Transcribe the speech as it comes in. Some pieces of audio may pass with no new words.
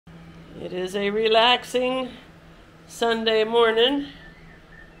It is a relaxing Sunday morning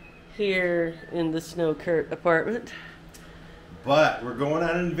here in the CUrt apartment. But we're going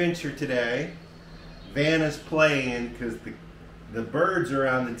on an adventure today. Vanna's playing because the birds are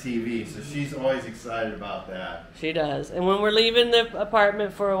on the TV, so she's always excited about that. She does. And when we're leaving the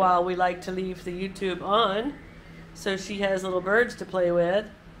apartment for a while, we like to leave the YouTube on so she has little birds to play with.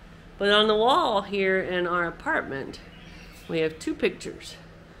 But on the wall here in our apartment, we have two pictures.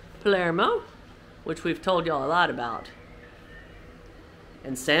 Palermo, which we've told y'all a lot about,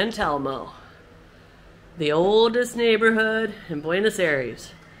 and San Telmo, the oldest neighborhood in Buenos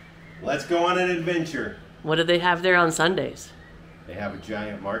Aires. Let's go on an adventure. What do they have there on Sundays? They have a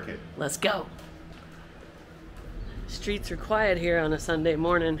giant market. Let's go. Streets are quiet here on a Sunday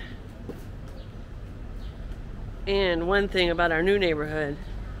morning. And one thing about our new neighborhood,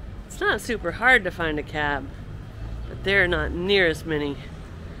 it's not super hard to find a cab, but there are not near as many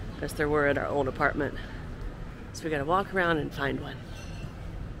as there were at our old apartment. So we gotta walk around and find one.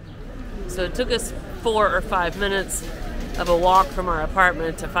 So it took us 4 or 5 minutes of a walk from our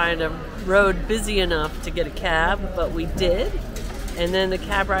apartment to find a road busy enough to get a cab, but we did. And then the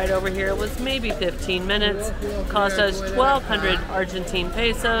cab ride over here was maybe 15 minutes, cost us 1,200 Argentine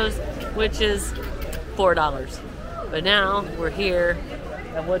pesos, which is $4. But now we're here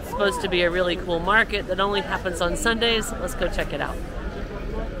at what's supposed to be a really cool market that only happens on Sundays. Let's go check it out.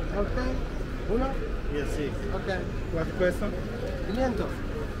 Okay. Uno? Yes, sí. Okay. ¿Cuánto cuesta? 500.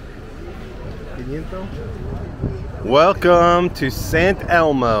 500. Welcome to San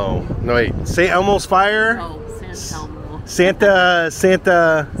Elmo. No, wait. St. Elmo's Fire? Oh, San Telmo. San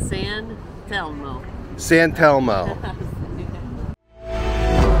Telmo. San Telmo.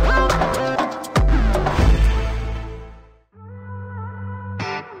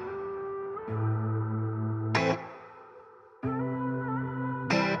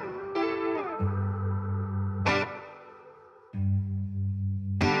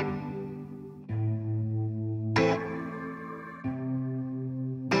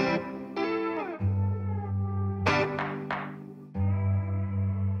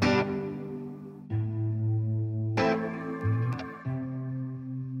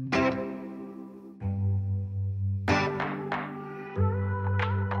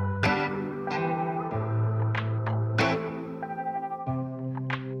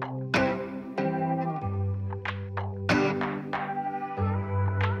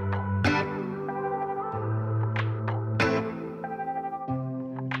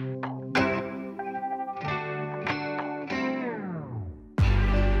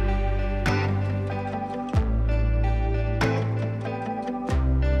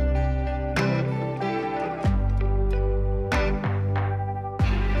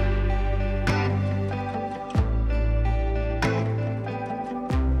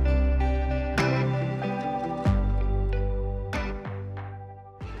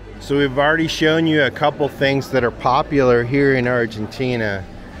 So we've already shown you a couple things that are popular here in Argentina,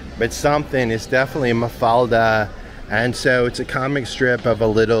 but something is definitely Mafalda. And so it's a comic strip of a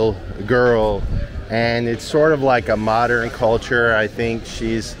little girl, and it's sort of like a modern culture. I think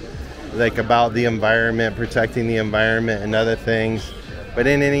she's like about the environment, protecting the environment and other things. But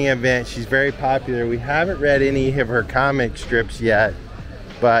in any event, she's very popular. We haven't read any of her comic strips yet,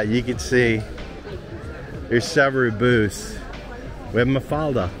 but you can see there's several booths with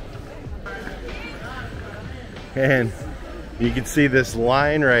Mafalda. And you can see this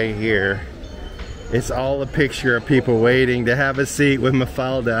line right here. It's all a picture of people waiting to have a seat with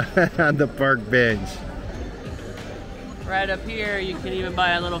Mafalda on the park bench. Right up here, you can even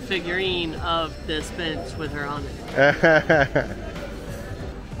buy a little figurine of this bench with her on it.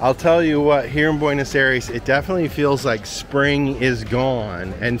 I'll tell you what, here in Buenos Aires, it definitely feels like spring is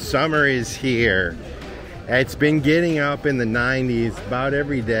gone and summer is here. It's been getting up in the 90s about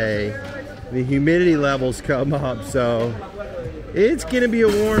every day. The humidity levels come up, so it's gonna be a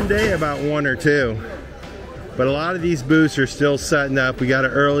warm day, about 1 or 2. But a lot of these booths are still setting up. We got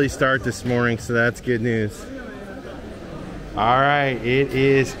an early start this morning, so that's good news. All right, it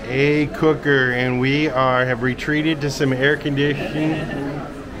is a cooker, and we have retreated to some air conditioning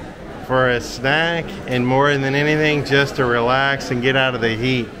for a snack, and more than anything, just to relax and get out of the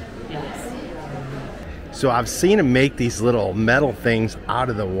heat. So I've seen them make these little metal things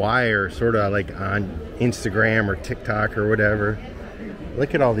out of the wire, sort of like on Instagram or TikTok or whatever.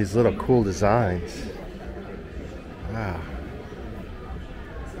 Look at all these little cool designs. Wow.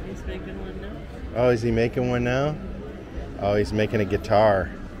 He's making one now. Oh, is he making one now? Oh, he's making a guitar.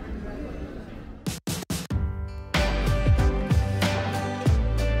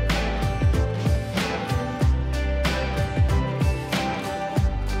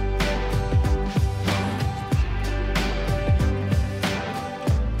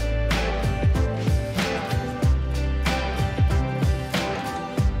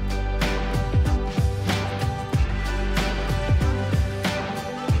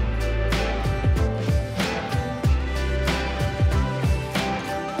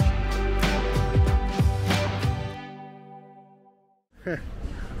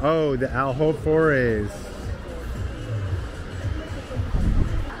 Oh, the alfajores.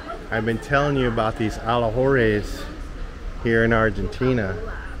 I've been telling you about these alfajores here in Argentina,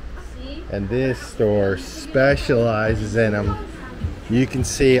 and this store specializes in them. You can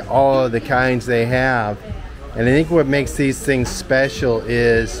see all of the kinds they have, and I think what makes these things special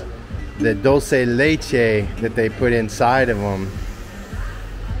is the dulce leche that they put inside of them.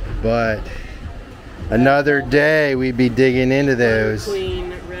 But another day we'd be digging into those.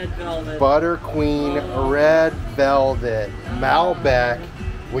 Queen red velvet. Butter Queen red velvet Malbec,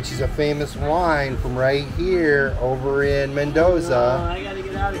 which is a famous wine from right here over in Mendoza. Oh, I gotta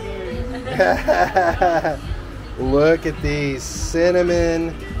get out of here. Look at these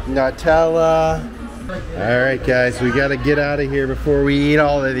cinnamon, Nutella. All right, guys, we got to get out of here before we eat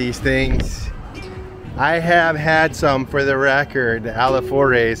all of these things. I have had some, for the record, the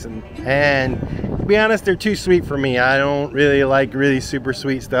alfajores, and to be honest, they're too sweet for me. I don't really like really super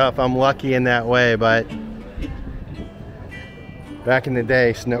sweet stuff. I'm lucky in that way, but back in the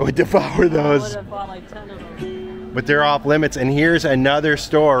day, Snow would devour those. I would have bought like 10 of them. But they're off limits. And here's another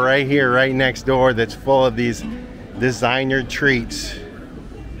store right here, right next door, that's full of these designer treats.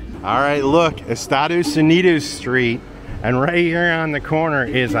 All right, look, Estados Unidos Street, and right here on the corner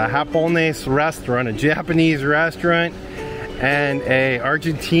is a Japonese restaurant, a Japanese restaurant, and a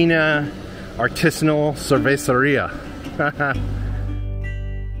Argentina artisanal cerveceria.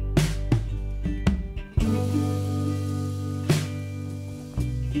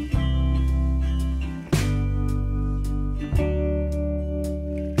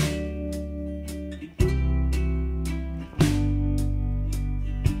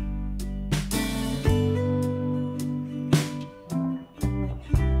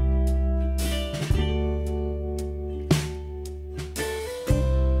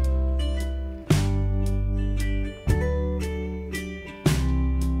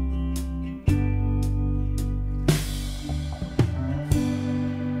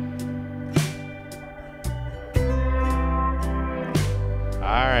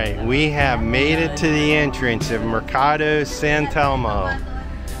 We have made it to the entrance of Mercado San Telmo,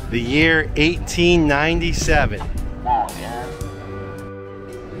 the year 1897.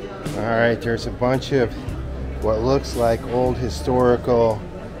 Alright, there's a bunch of what looks like old historical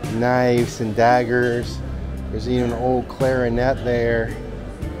knives and daggers. There's even an old clarinet there.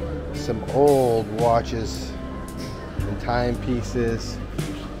 Some old watches and timepieces.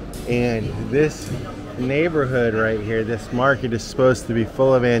 And this neighborhood right here, this market, is supposed to be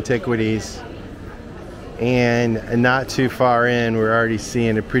full of antiquities, and not too far in we're already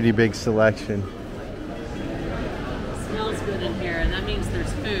seeing a pretty big selection. It smells good in here, and that means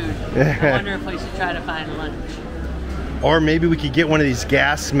there's food. I wonder if we should try to find lunch. Or maybe we could get one of these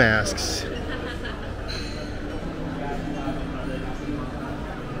gas masks.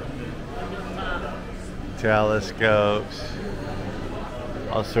 Telescopes,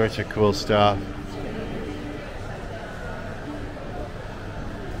 all sorts of cool stuff.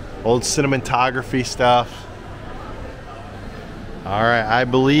 Old cinematography stuff. All right, I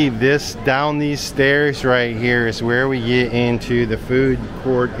believe this, down these stairs right here, is where we get into the food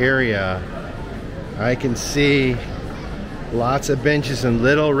court area. I can see lots of benches and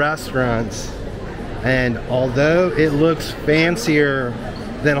little restaurants, and although it looks fancier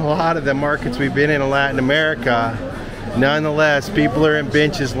than a lot of the markets we've been in Latin America, nonetheless, people are in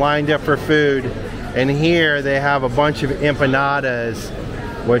benches lined up for food. And here they have a bunch of empanadas,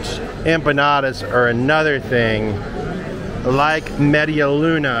 which empanadas are another thing, like media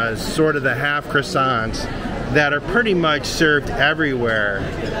lunas, sort of the half croissants, that are pretty much served everywhere.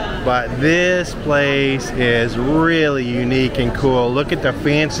 But this place is really unique and cool. Look at the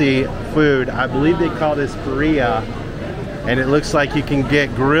fancy food. I believe they call this birria, and it looks like you can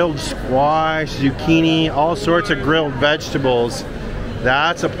get grilled squash, zucchini, all sorts of grilled vegetables.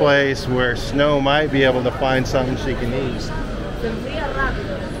 That's a place where Snow might be able to find something she can eat.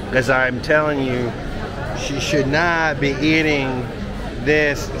 Because I'm telling you, she should not be eating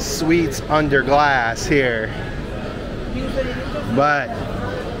this sweets under glass here. But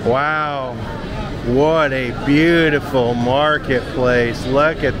wow, what a beautiful marketplace.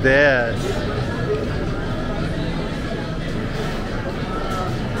 Look at this.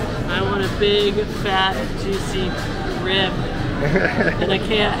 I want a big, fat, juicy rib, and I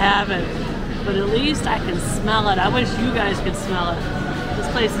can't have it. But at least I can smell it. I wish you guys could smell it. This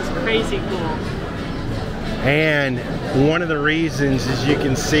place is crazy cool. And one of the reasons is you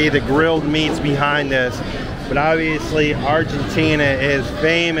can see the grilled meats behind us. But obviously Argentina is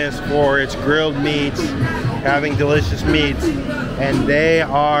famous for its grilled meats, having delicious meats. And they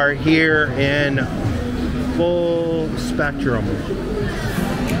are here in full spectrum.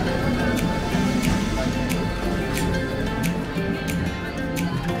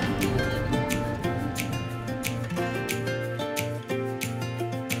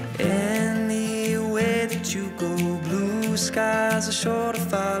 signs are sure to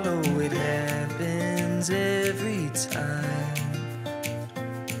follow. It happens every time.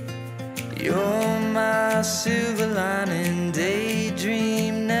 You're my silver lining,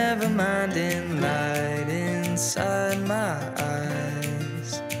 daydream, never minding, light inside my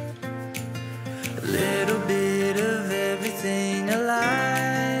eyes. A little bit of everything I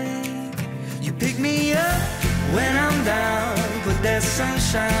like. You pick me up when I'm down, put that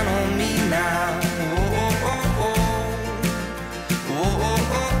sunshine on me now. Oh, oh, oh, oh. Oh,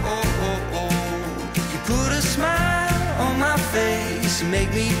 oh, oh, oh, oh, oh. You put a smile on my face, you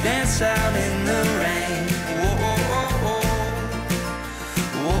make me dance out in the rain. Oh, oh, oh, oh.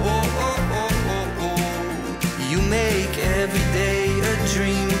 Oh, oh, oh, oh, oh, oh. You make every day a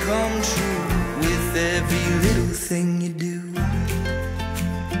dream come true with every little thing you do.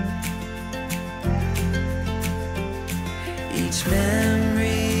 Each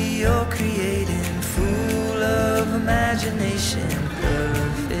memory you're creating, full of imagination,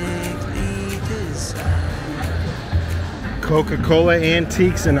 perfectly designed. Coca-Cola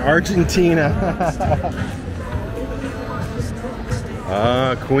antiques in Argentina.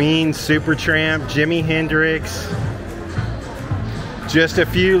 Queen, Supertramp, Jimi Hendrix. Just a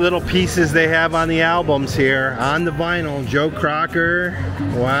few little pieces they have on the albums here. On the vinyl, Joe Cocker.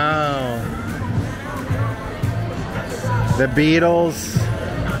 Wow. The Beatles.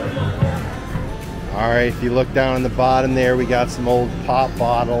 Alright, if you look down on the bottom there, we got some old pop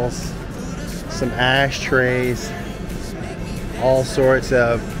bottles, some ashtrays, all sorts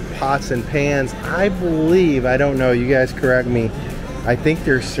of pots and pans. I believe, I don't know, you guys correct me, I think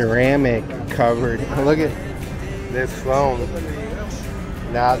they're ceramic covered. Look at this phone.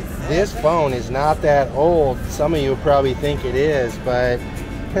 Now, this phone is not that old. Some of you probably think it is, but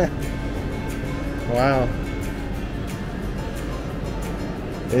wow.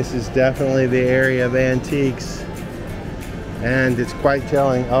 This is definitely the area of antiques, and it's quite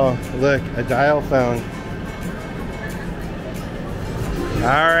telling. Oh, look, a dial phone.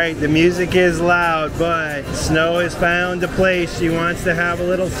 All right, the music is loud, but Snow has found a place. She wants to have a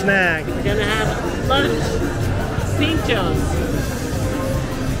little snack. We're gonna have lunch, pinchos.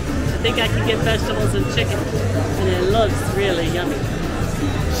 I think I can get vegetables and chicken, and it looks really yummy.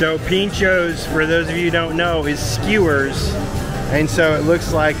 So pinchos, for those of you who don't know, is skewers. And so it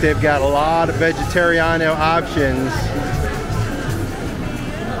looks like they've got a lot of vegetariano options.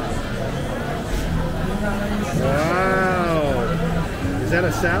 Wow. Is that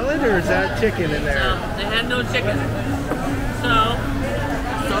a salad or is that chicken in there? No, they had no chicken. So,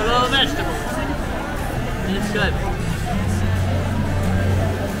 solo vegetables. It's good.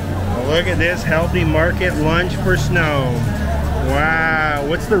 Well, look at this healthy market lunch for Snow. Wow.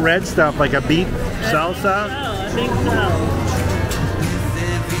 What's the red stuff? Like a beef salsa? I think so.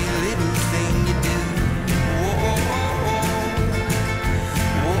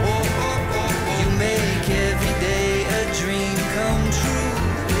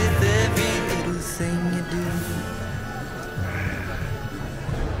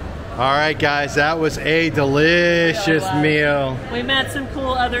 Alright guys, that was a delicious meal. We met some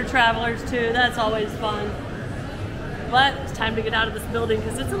cool other travelers too, that's always fun. But it's time to get out of this building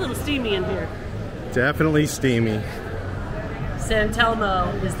because it's a little steamy in here. Definitely steamy. San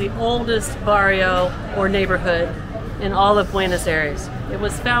Telmo is the oldest barrio or neighborhood in all of Buenos Aires. It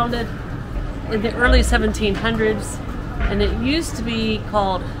was founded in the early 1700s and it used to be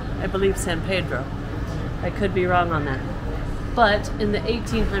called, I believe, San Pedro. I could be wrong on that. But in the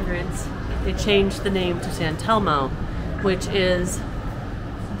 1800s, they changed the name to San Telmo, which is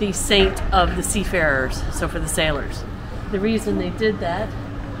the saint of the seafarers, so for the sailors. The reason they did that,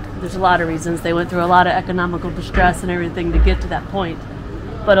 there's a lot of reasons. They went through a lot of economical distress and everything to get to that point.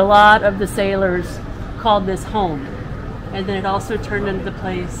 But a lot of the sailors called this home. And then it also turned into the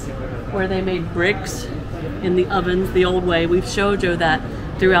place where they made bricks in the ovens the old way. We've showed you that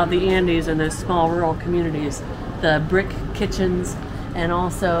throughout the Andes and those small rural communities. The brick kitchens, and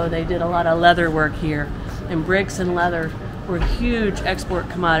also they did a lot of leather work here. And bricks and leather were huge export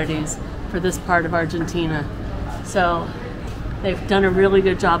commodities for this part of Argentina. So they've done a really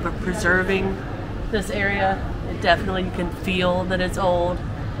good job of preserving this area. It definitely, you can feel that it's old.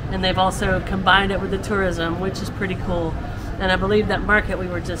 And they've also combined it with the tourism, which is pretty cool. And I believe that market we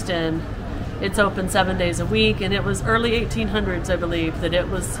were just in, it's open 7 days a week, and it was early 1800s, I believe, that it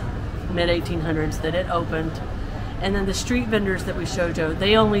was mid 1800s that it opened. And then the street vendors that we showed you,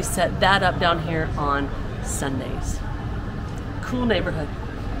 they only set that up down here on Sundays. Cool neighborhood.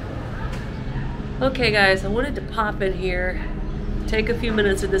 Okay guys, I wanted to pop in here, take a few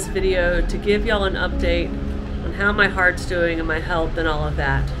minutes of this video to give y'all an update on how my heart's doing and my health and all of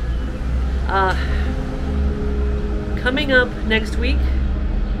that. coming up next week,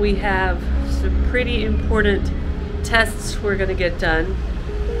 we have some pretty important tests we're going to get done.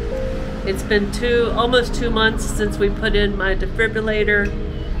 It's been almost 2 months since we put in my defibrillator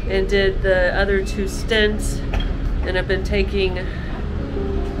and did the other 2 stents, and I've been taking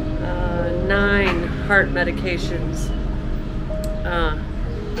 9 heart medications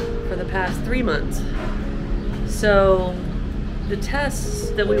for the past 3 months. So the tests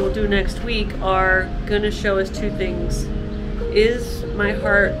that we will do next week are going to show us 2 things. Is my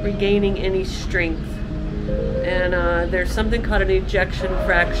heart regaining any strength? And there's something called an ejection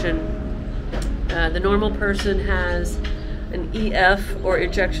fraction. The normal person has an EF, or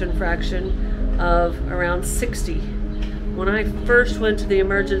ejection fraction, of around 60. When I first went to the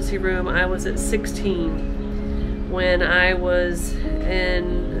emergency room, I was at 16. When I was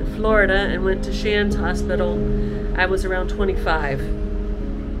in Florida and went to Shands Hospital, I was around 25.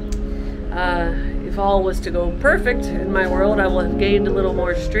 If all was to go perfect in my world, I will have gained a little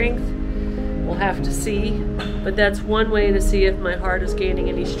more strength. We'll have to see, but that's one way to see if my heart is gaining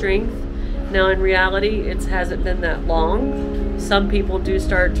any strength. Now in reality, it hasn't been that long. Some people do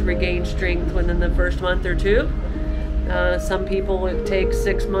start to regain strength within the first month or 2. Some people it takes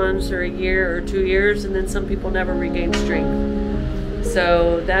 6 months or a year or 2 years, and then some people never regain strength.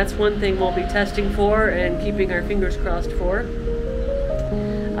 So that's one thing we'll be testing for and keeping our fingers crossed for.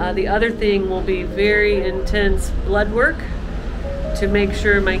 The other thing will be very intense blood work to make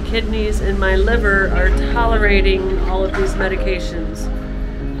sure my kidneys and my liver are tolerating all of these medications.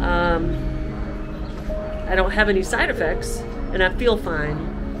 I don't have any side effects and I feel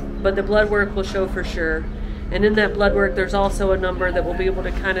fine, but the blood work will show for sure. And in that blood work, there's also a number that will be able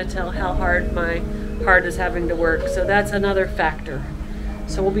to kind of tell how hard my heart is having to work. So that's another factor.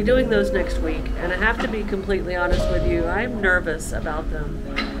 So we'll be doing those next week. And I have to be completely honest with you, I'm nervous about them.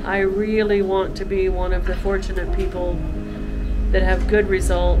 I really want to be one of the fortunate people that have good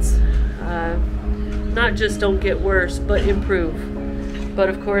results. Not just don't get worse, but improve. But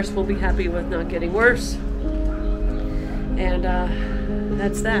of course, we'll be happy with not getting worse. And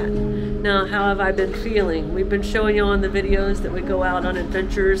that's that. Now, how have I been feeling? We've been showing you on the videos that we go out on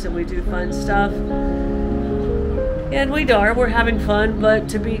adventures and we do fun stuff. And we're having fun, but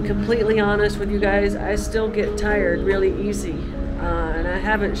to be completely honest with you guys, I still get tired really easy. And I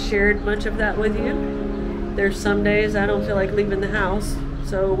haven't shared much of that with you. There's some days I don't feel like leaving the house,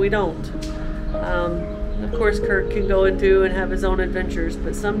 so we don't. Of course, CUrt can go and do and have his own adventures,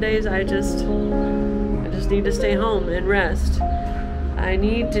 but some days I just need to stay home and rest. I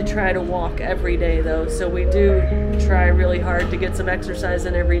need to try to walk every day though, so we do try really hard to get some exercise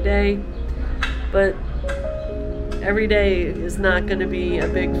in every day, but every day is not going to be a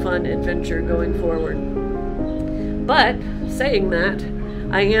big fun adventure going forward. But saying that,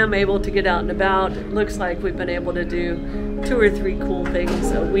 I am able to get out and about. It looks like we've been able to do 2 or 3 cool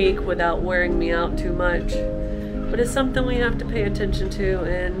things a week without wearing me out too much. But it's something we have to pay attention to,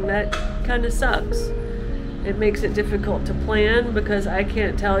 and that kind of sucks. It makes it difficult to plan because I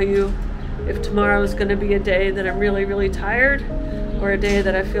can't tell you if tomorrow is going to be a day that I'm really, really tired or a day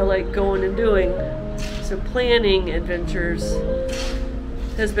that I feel like going and doing. So planning adventures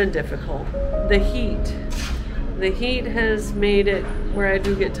has been difficult. The heat has made it where I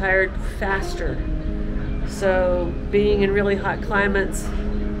do get tired faster. So being in really hot climates,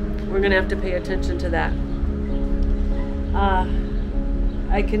 we're going to have to pay attention to that.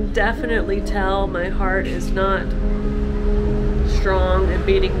 I can definitely tell my heart is not strong and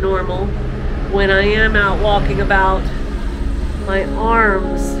beating normal. When I am out walking about, my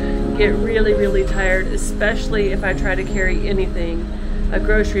arms get really, really tired, especially if I try to carry anything. A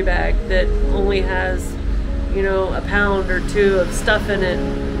grocery bag that only has, you know, a pound or 2 of stuff in it.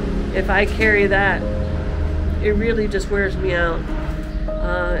 If I carry that, it really just wears me out.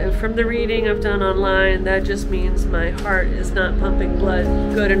 And from the reading I've done online, that just means my heart is not pumping blood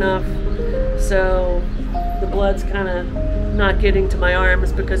good enough. So the blood's kind of not getting to my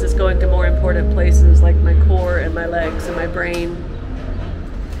arms because it's going to more important places like my core and my legs and my brain.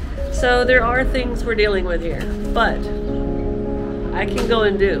 So there are things we're dealing with here, but I can go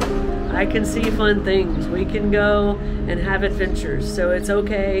and do. I can see fun things. We can go and have adventures. So it's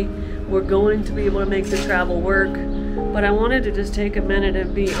okay. We're going to be able to make the travel work. But I wanted to just take a minute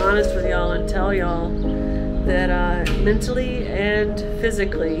and be honest with y'all and tell y'all that mentally and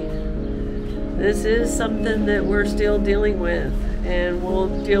physically, this is something that we're still dealing with and we'll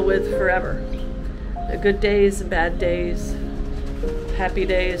deal with forever. The good days and bad days, happy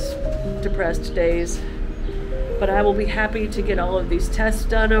days, depressed days. But I will be happy to get all of these tests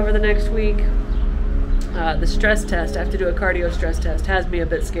done over the next week. The stress test, I have to do a cardio stress test, has me a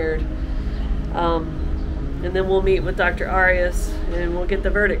bit scared. and then we'll meet with Dr. Arias and we'll get the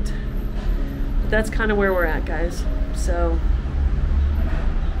verdict. But that's kind of where we're at, guys. So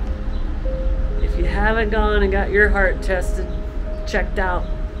if you haven't gone and got your heart tested, checked out,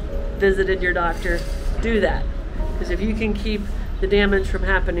 visited your doctor, do that. Because if you can keep the damage from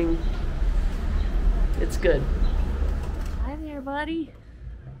happening, it's good. Hi there, buddy.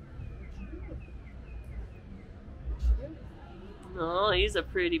 Oh, he's a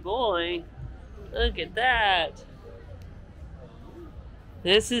pretty boy. Look at that.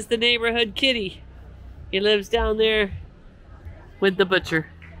 This is the neighborhood kitty. He lives down there with the butcher.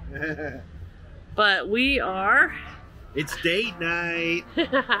 But we are... It's date night.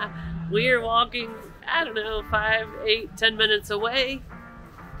 We are walking, I don't know, 5, 8, 10 minutes away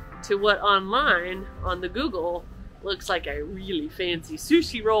to what online on the Google looks like a really fancy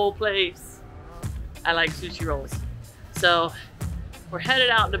sushi roll place. I like sushi rolls. So we're headed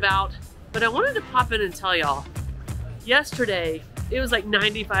out and about, but I wanted to pop in and tell y'all, yesterday it was like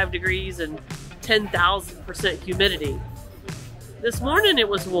 95 degrees and 10,000% humidity. This morning it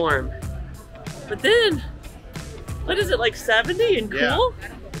was warm, but then, what is it, like 70 and cool? Yeah,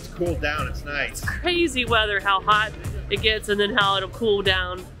 it's cooled down, it's nice. It's crazy weather, how hot it gets and then how it'll cool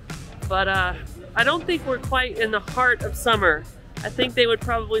down. But I don't think we're quite in the heart of summer. I think they would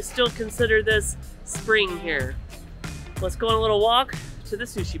probably still consider this spring here. Let's go on a little walk to the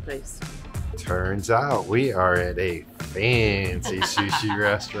sushi place. Turns out we are at a fancy sushi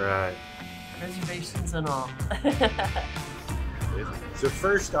restaurant. Reservations and all. So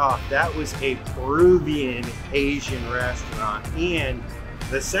first off, that was a Peruvian Asian restaurant, and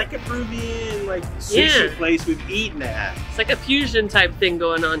the second Peruvian like sushi place we've eaten at. It's like a fusion type thing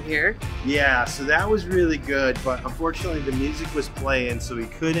going on here. Yeah, so that was really good, but unfortunately the music was playing, so we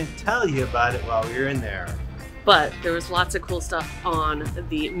couldn't tell you about it while we were in there. But there was lots of cool stuff on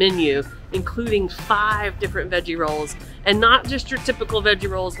the menu, including 5 different veggie rolls, and not just your typical veggie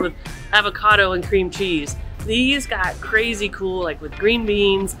rolls with avocado and cream cheese. These got crazy cool, like with green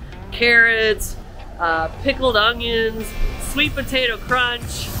beans, carrots, pickled onions, sweet potato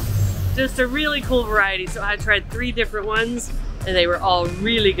crunch, just a really cool variety. So I tried 3 different ones and they were all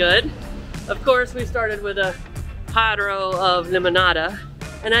really good. Of course, we started with a jarro of limonada.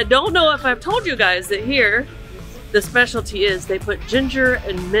 And I don't know if I've told you guys that here, the specialty is they put ginger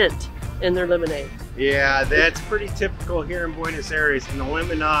and mint in their lemonade. Yeah, that's pretty typical here in Buenos Aires, and the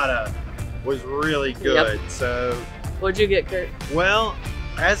limonada was really good. Yep. So, what'd you get, Kurt? Well,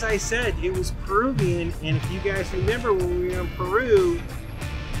 as I said, it was Peruvian, and if you guys remember when we were in Peru,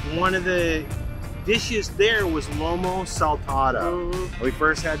 one of the dishes there was lomo saltado. Mm-hmm. We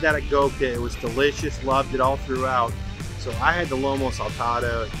first had that at Goka. It was delicious, loved it all throughout. So I had the lomo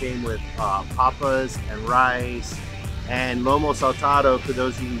saltado. It came with papas and rice. And lomo saltado, for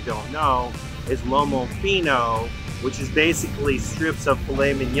those of you who don't know, is lomo fino, which is basically strips of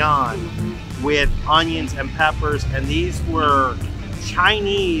filet mignon with onions and peppers. And these were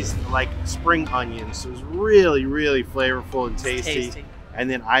Chinese, like spring onions. So it was really, really flavorful and tasty. And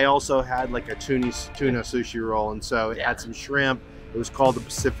then I also had like a tuna sushi roll. And so it had some shrimp. It was called the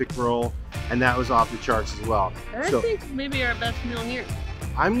Pacific roll, and that was off the charts as well. I think maybe our best meal here.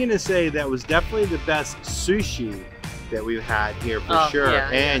 I'm gonna say that was definitely the best sushi that we've had here for sure. Yeah,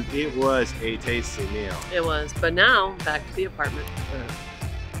 and it was a tasty meal. It was, but now back to the apartment.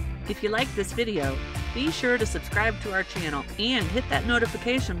 If you like this video, be sure to subscribe to our channel and hit that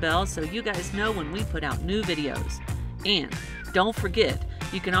notification bell so you guys know when we put out new videos. And don't forget,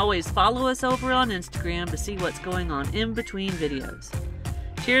 you can always follow us over on Instagram to see what's going on in between videos.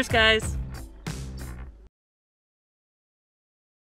 Cheers, guys!